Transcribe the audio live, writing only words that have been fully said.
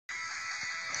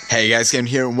Hey guys, Ken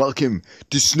here and welcome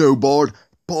to Snowboard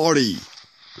Party.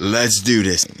 Let's do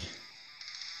this.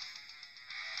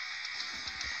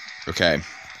 Okay.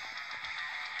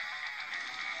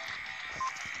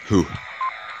 Who?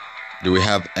 Do we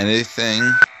have anything?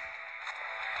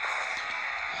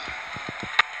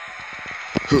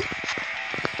 Who?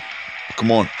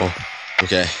 Come on. Oh,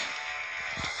 okay.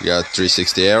 We got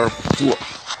 360 air.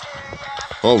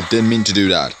 Oh, didn't mean to do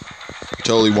that.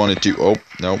 Totally wanted to. Oh,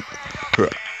 no.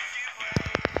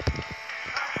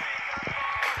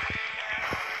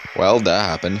 Well, that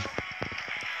happened.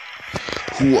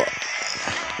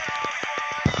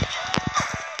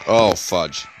 Oh,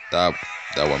 fudge. That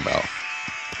went well.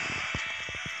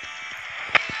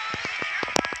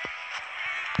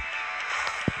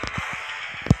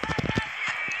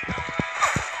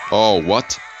 Oh,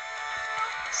 what?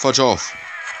 Fudge off.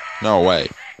 No way.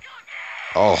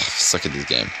 Oh, suck at this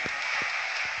game.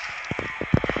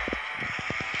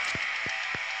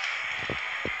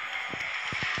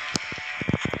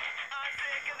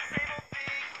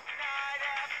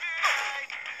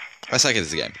 I suck at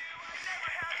this game.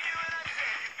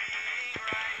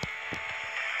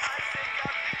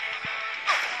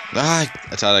 I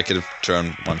thought I could have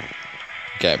turned one.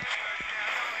 Okay.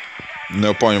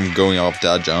 No point in going off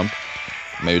that jump.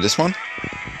 Maybe this one?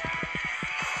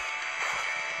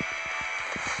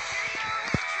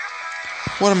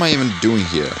 What am I even doing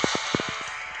here?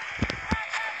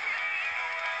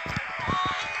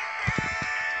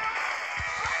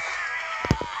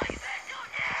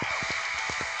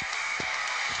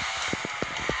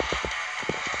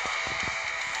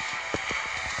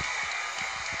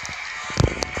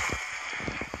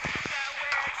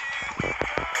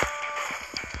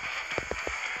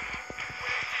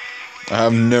 I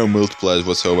have no multipliers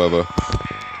whatsoever.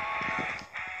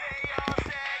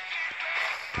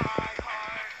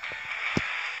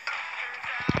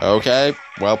 Okay,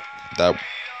 well, that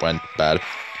went bad.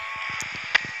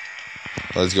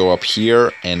 Let's go up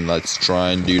here and let's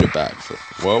try and do the backflip.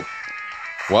 Whoa.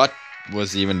 What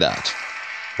was even that?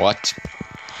 What?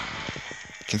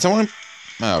 Can someone...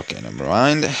 Okay, never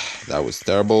mind. That was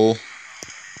terrible.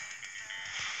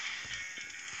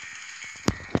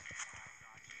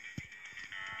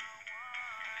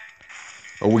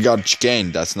 Oh, we got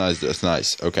chicane. That's nice. That's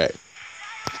nice. Okay.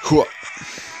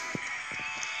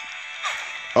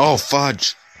 Oh,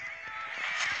 fudge.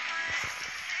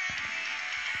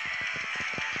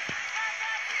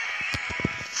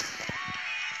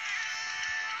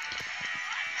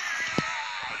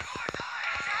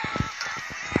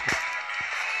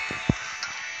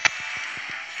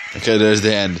 Okay, there's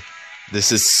the end.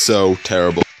 This is so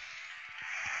terrible.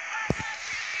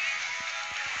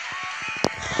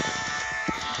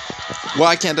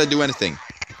 Why can't I do anything?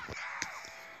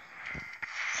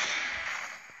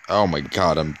 Oh my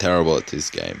god, I'm terrible at this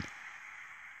game.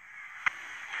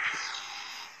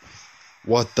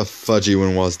 What the fudge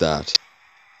even was that?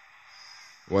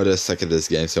 Why do I suck at this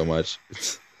game so much?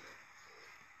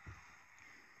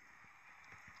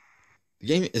 The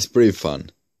game is pretty fun,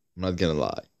 I'm not gonna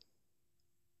lie.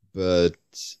 But it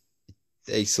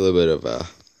takes a little bit of a,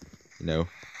 you know.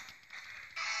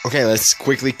 Okay, let's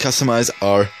quickly customize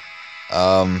our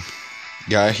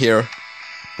guy here.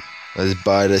 Let's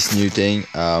buy this new thing.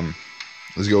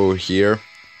 Let's go over here.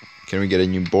 Can we get a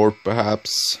new board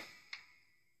perhaps?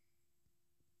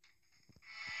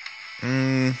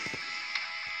 Ooh,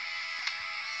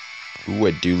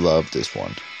 I do love this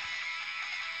one.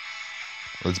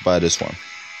 Let's buy this one.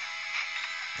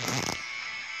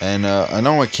 And I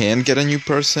know I can get a new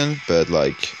person, but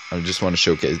like I just want to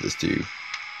showcase this to you.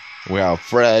 We have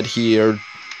Fred here,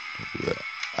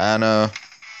 Anna,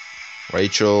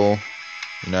 Rachel,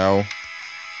 you know,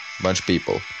 a bunch of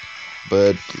people.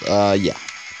 But yeah,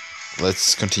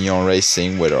 let's continue on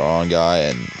racing with our own guy,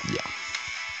 and yeah.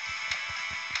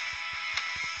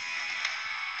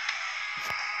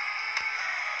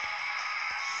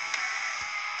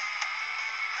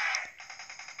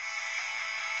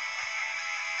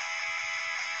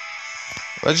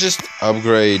 Let's just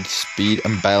upgrade speed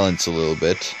and balance a little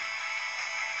bit.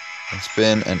 And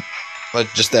spin and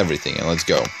just everything, and let's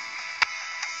go.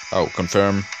 Oh,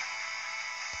 confirm.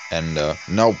 And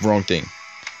no, wrong thing.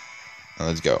 And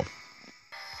let's go.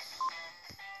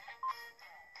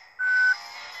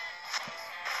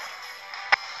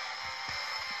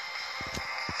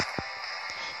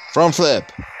 Front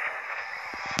flip.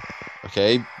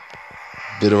 Okay.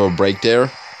 Bit of a break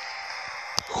there.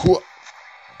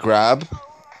 Grab.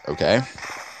 Okay.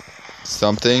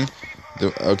 Something.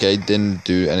 Okay, didn't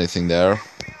do anything there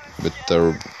with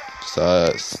the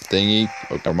thingy.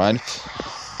 Oh, never mind.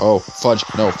 Oh, fudge.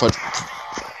 No, fudge.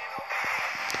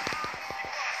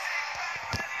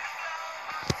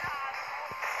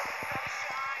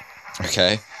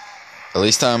 Okay. At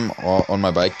least I'm on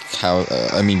my bike.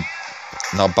 I mean,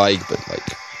 not bike, but like...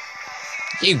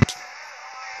 You...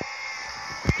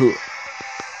 Who?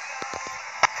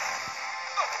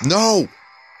 No!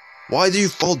 Why do you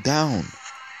fall down?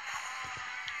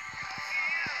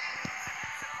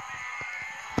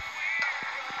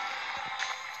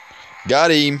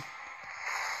 Got him!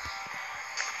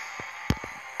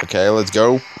 Okay, let's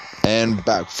go. And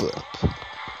backflip.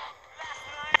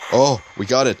 Oh, we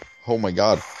got it. Oh my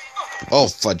god. Oh,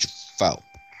 fudge. Foul.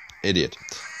 Idiot.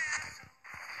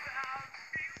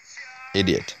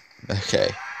 Idiot.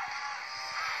 Okay.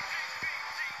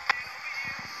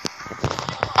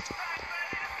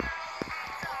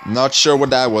 Not sure what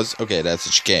that was. Okay, that's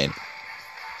a chicane.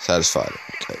 Satisfied.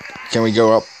 Okay. Can we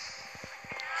go up?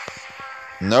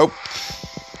 Nope.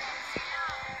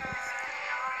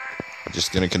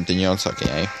 Just gonna continue on sucking,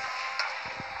 eh?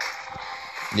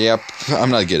 Yep, I'm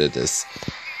not good at this.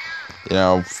 You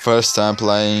know, first time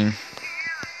playing.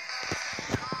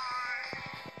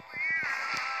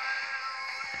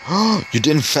 You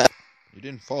didn't fall. You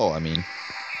didn't fall, I mean.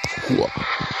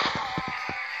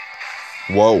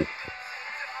 Whoa.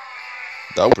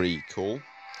 That was pretty cool.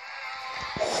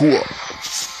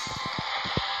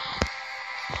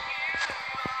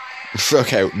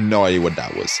 Okay, no idea what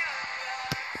that was.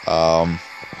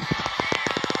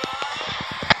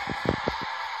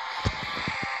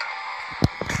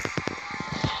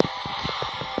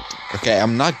 Okay,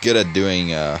 I'm not good at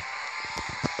doing,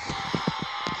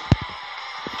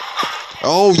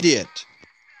 Oh, idiot!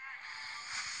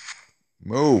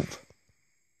 Move.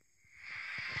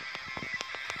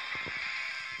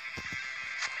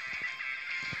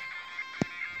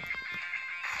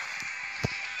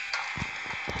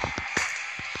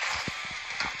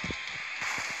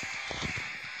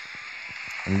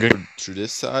 I'm going to go through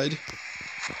this side.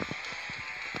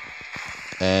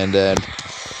 And then...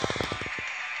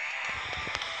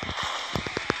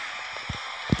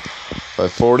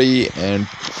 540 and...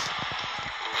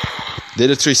 Did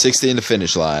a 360 in the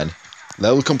finish line.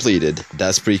 Level completed.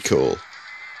 That's pretty cool.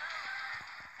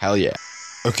 Hell yeah.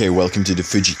 Okay, welcome to the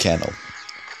Fuji Canal.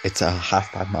 It's a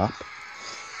half-pipe map.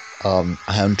 I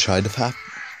haven't tried the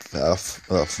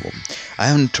I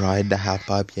haven't tried the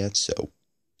half-pipe yet, so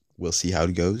we'll see how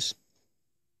it goes.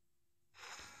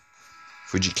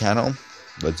 Fuji Canal.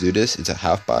 Let's do this. It's a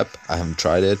half-pipe. I haven't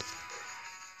tried it.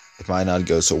 It might not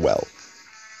go so well.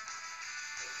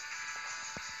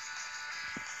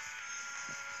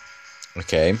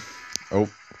 Okay. Oh,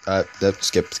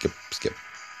 skip.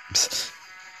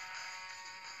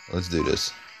 Let's do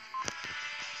this.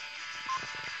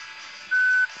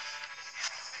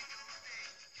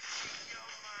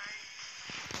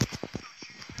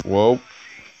 Whoa.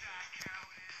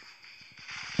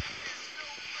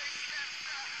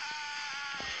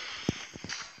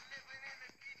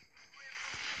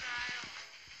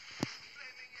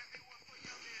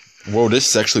 Whoa, this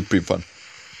is actually pretty fun.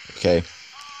 Okay.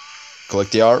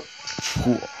 Collect the R.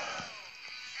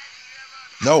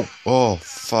 No! Oh,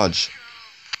 fudge.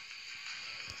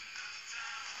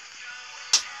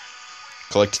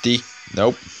 Collect D.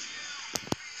 Nope.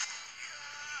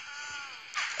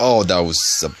 Oh, that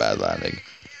was a bad landing.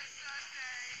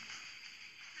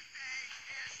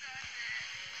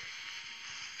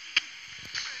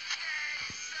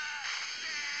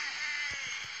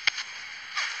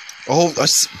 Oh,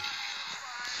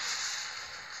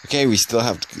 okay, we still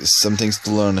have some things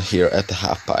to learn here at the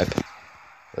half pipe.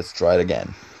 Let's try it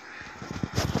again.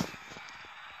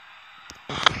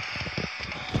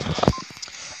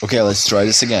 Okay, let's try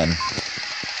this again.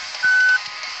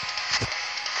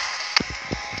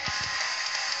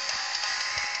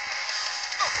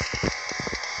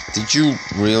 Did you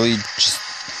really just...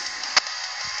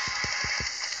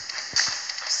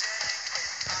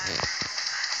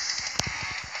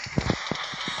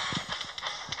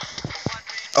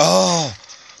 Oh!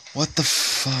 What the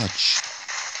fudge?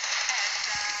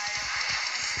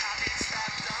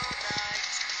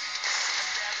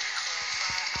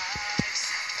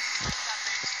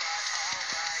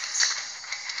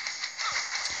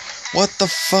 What the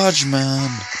fudge, man?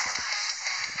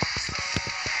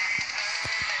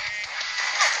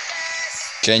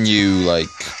 Can you, like,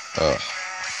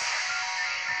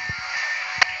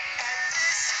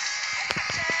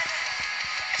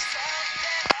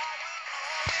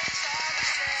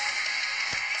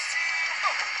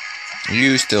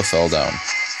 You still fell down.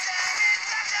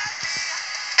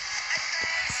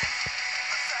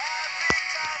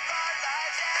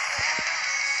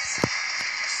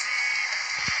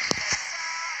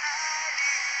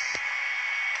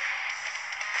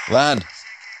 Land!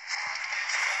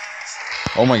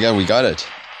 Oh my god, we got it.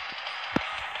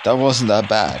 That wasn't that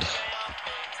bad,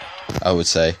 I would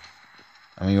say.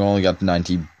 I mean, you only got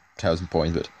 90,000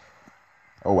 points, but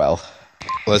oh well.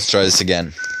 Let's try this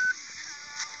again.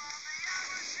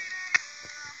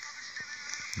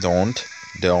 Don't.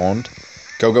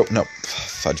 Go, go. No,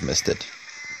 fudge, missed it.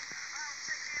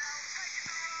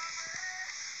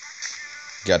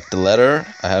 Got the letter.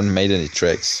 I haven't made any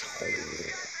tricks.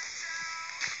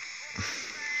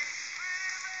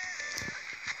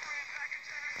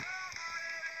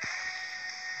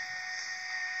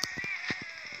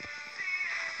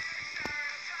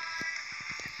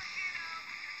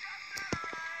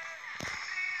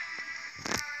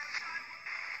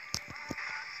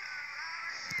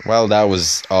 Well, that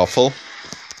was awful.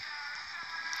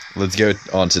 Let's go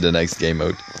on to the next game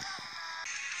mode.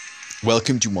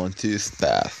 Welcome to One Tooth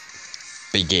Path.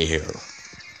 Big air.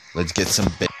 Let's get some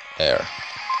big air.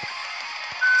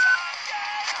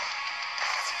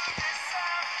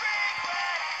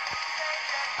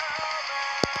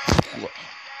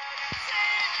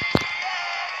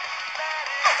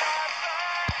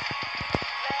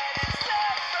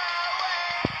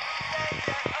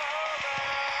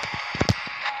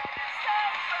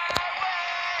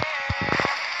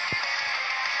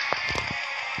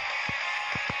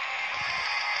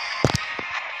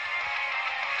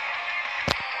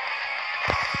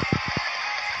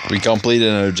 We completed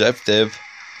an objective.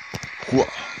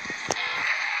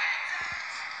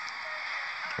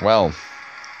 Well,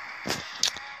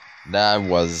 that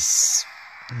was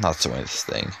not so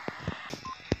interesting.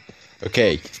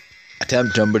 Okay,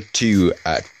 attempt number 2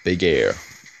 at Big Air.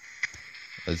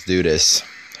 Let's do this.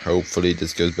 Hopefully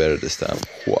this goes better this time.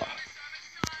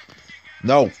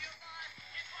 No!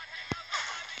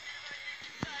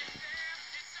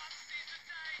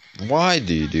 Why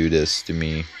do you do this to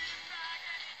me?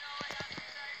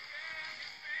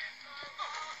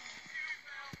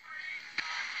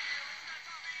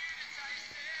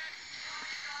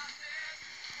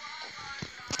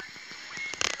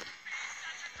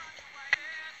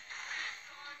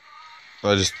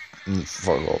 I just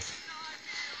fuck off.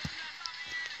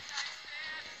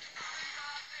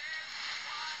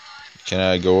 Can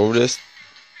I go over this?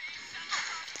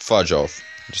 Fudge off.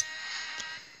 Just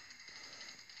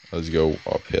let's go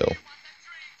uphill.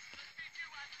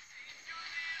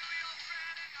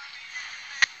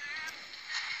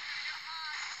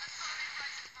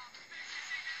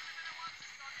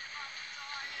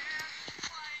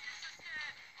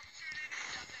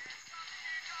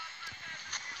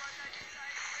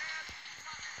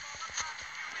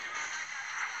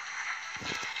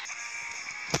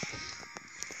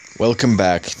 Welcome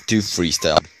back to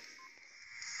freestyle.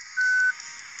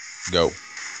 Go.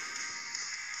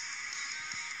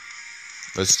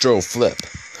 Let's throw flip.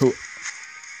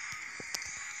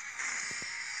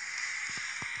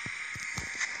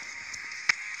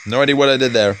 No idea what I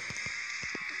did there.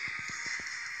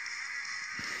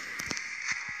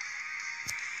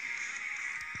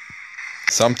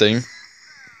 Something.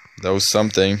 That was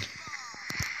something.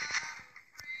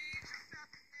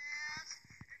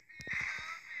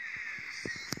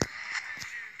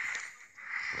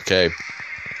 Okay.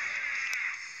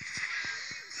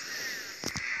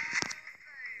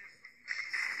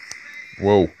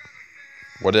 Whoa.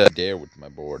 What did I dare with my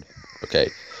board? Okay.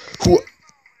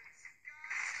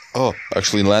 Oh,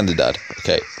 actually landed that.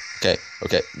 Okay.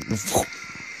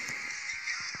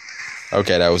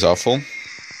 Okay, that was awful.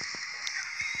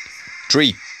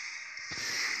 3.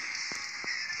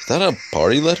 Is that a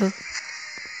party letter?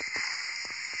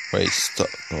 Wait, stop.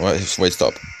 Wait,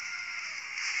 stop.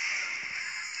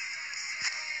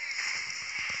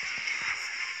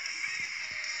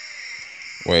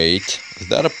 Wait, is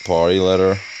that a party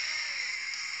letter?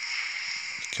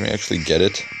 Can we actually get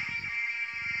it?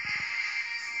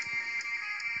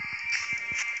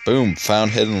 Boom,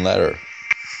 found hidden letter.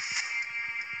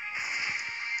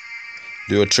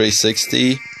 Do a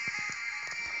 360.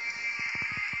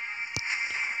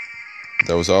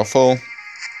 That was awful.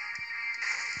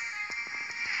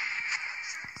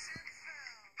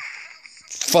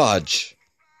 Fudge.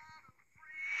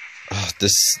 Oh,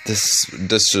 this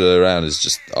round is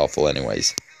just awful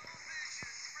anyways.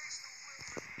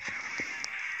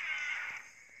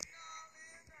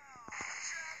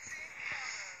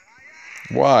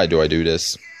 Why do I do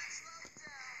this?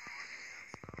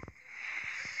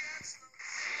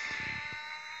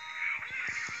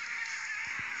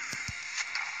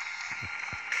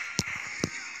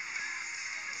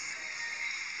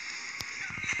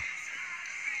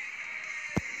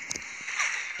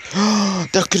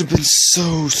 That could have been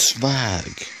so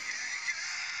swag.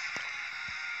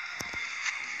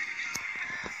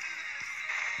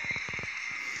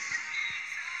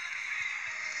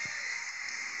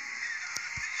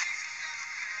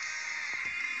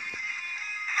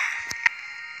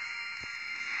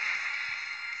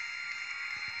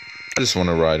 I just want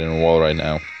to ride in a wall right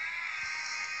now.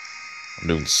 I'm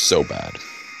doing so bad.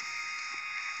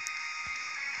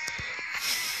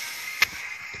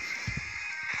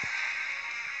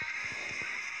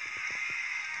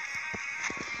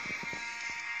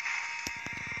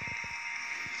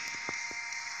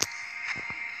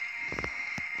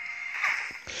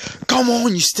 Come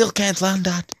on, you still can't land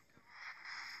that.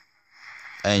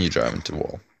 And you drive into the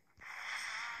wall.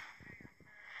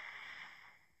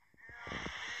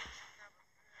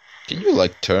 Can you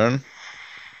like turn?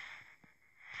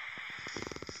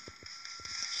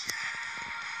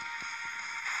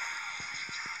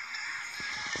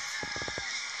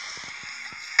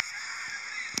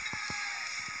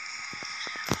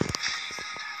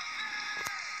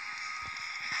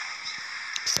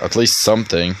 At least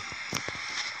something.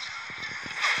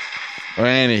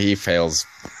 And he fails.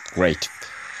 Great.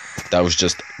 That was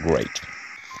just great.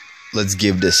 Let's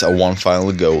give this a one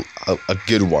final go. A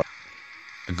good one.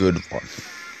 A good one.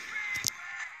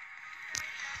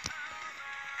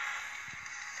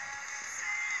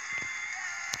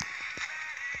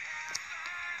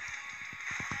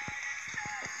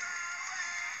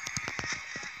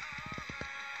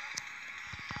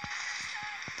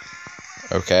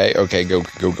 Okay, okay, go.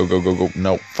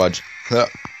 No, fudge.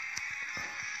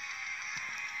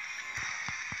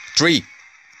 3.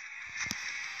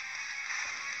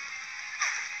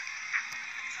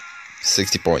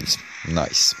 60 points.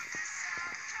 Nice.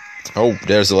 Oh,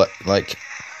 there's a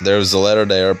there's a letter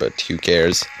there, but who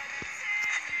cares?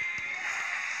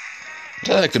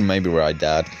 I could maybe ride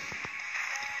that.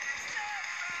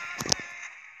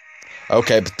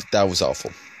 Okay, but that was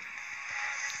awful.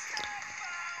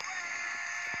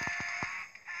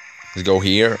 Let's go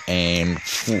here and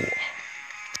phew.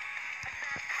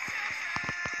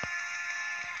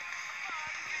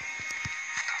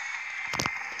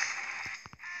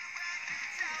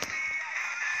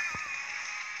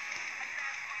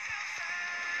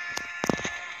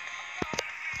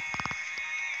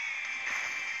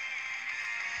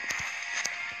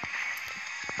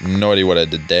 No idea what I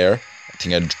did there. I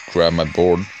think I grabbed my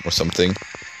board or something.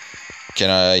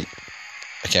 I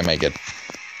can't make it.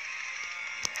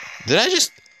 Did I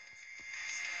just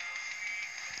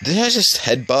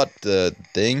headbutt the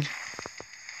thing?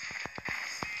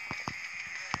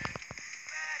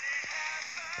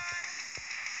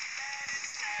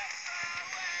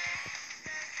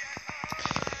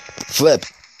 Flip.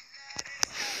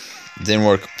 Didn't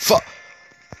work. Fuck.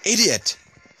 Idiot.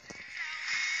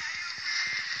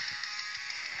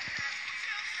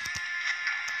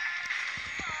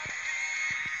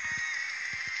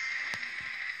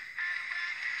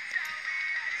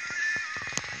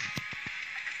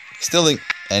 Still,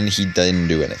 and he didn't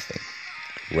do anything.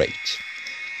 Great.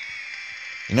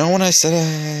 You know when I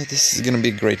said this is gonna be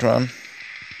a great run?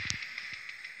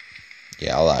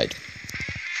 Yeah, I lied.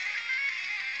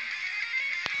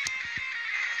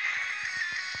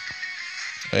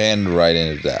 And right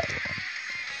into that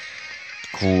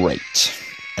one. Great.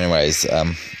 Anyways, I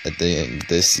think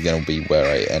this is gonna be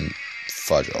where I end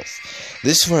fudge off.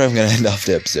 This is where I'm gonna end off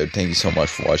the episode. Thank you so much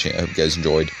for watching. I hope you guys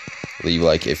enjoyed. Leave a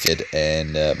like if you did,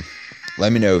 and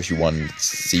let me know if you want to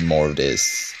see more of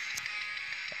this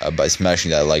by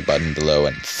smashing that like button below,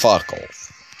 and fuck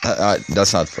off.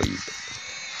 That's not for you.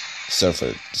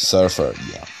 Surfer,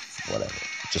 yeah, whatever.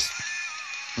 Just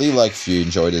leave a like if you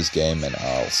enjoyed this game, and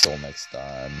I'll see you next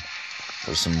time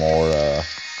for some more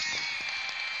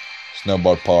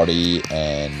Snowboard Party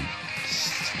and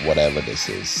whatever this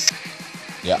is.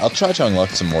 Yeah, I'll try to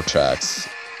unlock some more tracks.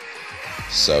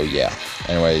 So yeah,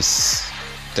 anyways,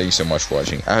 thank you so much for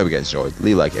watching. I hope you guys enjoyed.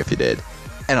 Leave a like if you did,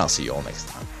 and I'll see you all next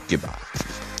time. Goodbye.